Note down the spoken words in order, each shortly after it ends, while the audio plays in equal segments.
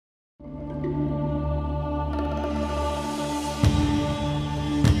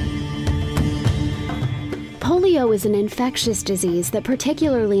Polio is an infectious disease that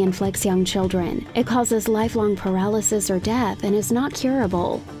particularly inflicts young children. It causes lifelong paralysis or death and is not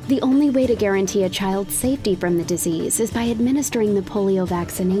curable. The only way to guarantee a child's safety from the disease is by administering the polio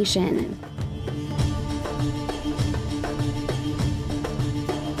vaccination.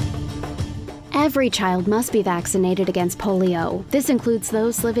 Every child must be vaccinated against polio. This includes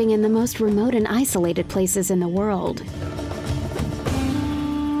those living in the most remote and isolated places in the world.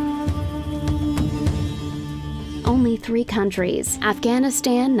 Only 3 countries,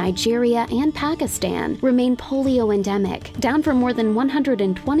 Afghanistan, Nigeria, and Pakistan, remain polio endemic, down from more than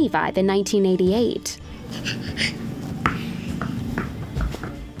 125 in 1988.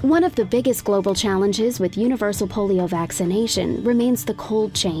 One of the biggest global challenges with universal polio vaccination remains the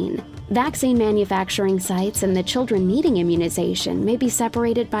cold chain. Vaccine manufacturing sites and the children needing immunization may be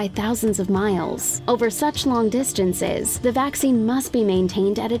separated by thousands of miles. Over such long distances, the vaccine must be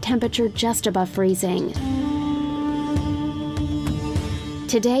maintained at a temperature just above freezing.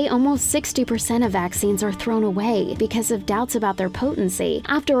 Today, almost 60% of vaccines are thrown away because of doubts about their potency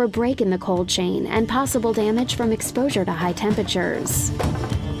after a break in the cold chain and possible damage from exposure to high temperatures.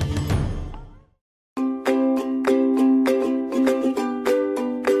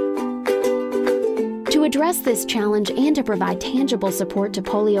 To address this challenge and to provide tangible support to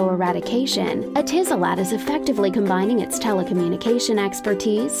polio eradication, Etisalat is effectively combining its telecommunication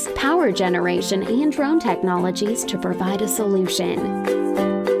expertise, power generation, and drone technologies to provide a solution.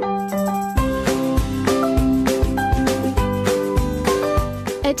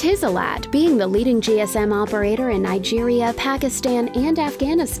 Etisalat, being the leading GSM operator in Nigeria, Pakistan, and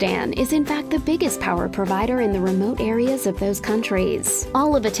Afghanistan, is in fact the biggest power provider in the remote areas of those countries.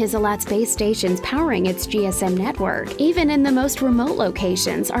 All of Etisalat's base stations powering its GSM network, even in the most remote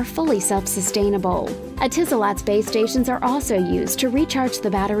locations, are fully self-sustainable. Etisalat's base stations are also used to recharge the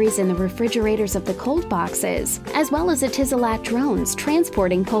batteries in the refrigerators of the cold boxes, as well as Etisalat drones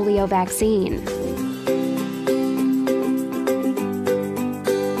transporting polio vaccine.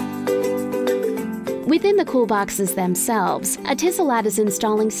 Within the cool boxes themselves, Etisalat is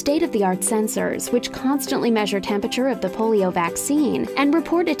installing state-of-the-art sensors which constantly measure temperature of the polio vaccine and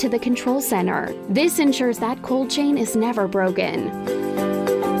report it to the control center. This ensures that cold chain is never broken.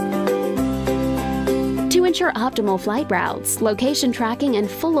 To ensure optimal flight routes, location tracking, and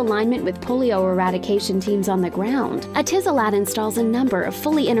full alignment with polio eradication teams on the ground, Etisalat installs a number of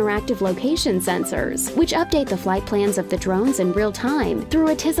fully interactive location sensors, which update the flight plans of the drones in real time through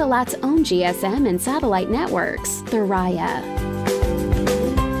Etisalat's own GSM and satellite networks, the Raya.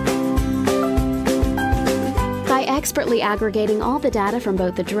 By expertly aggregating all the data from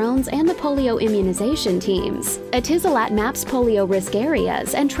both the drones and the polio immunization teams, Etisalat maps polio risk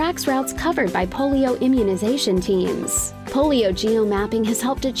areas and tracks routes covered by polio immunization teams. Polio geomapping has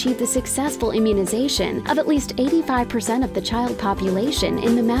helped achieve the successful immunization of at least 85% of the child population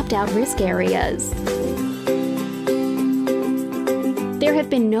in the mapped-out risk areas. There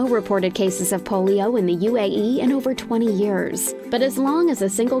have been no reported cases of polio in the UAE in over 20 years. But as long as a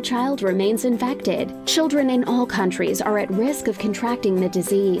single child remains infected, children in all countries are at risk of contracting the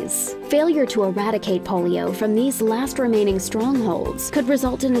disease. Failure to eradicate polio from these last remaining strongholds could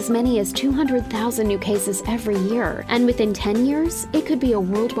result in as many as 200,000 new cases every year, and within 10 years, it could be a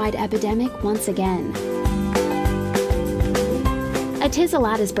worldwide epidemic once again.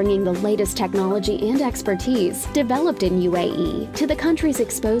 Etisalat is bringing the latest technology and expertise developed in UAE to the countries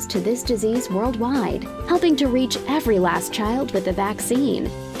exposed to this disease worldwide, helping to reach every last child with the vaccine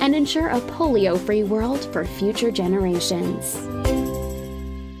and ensure a polio-free world for future generations.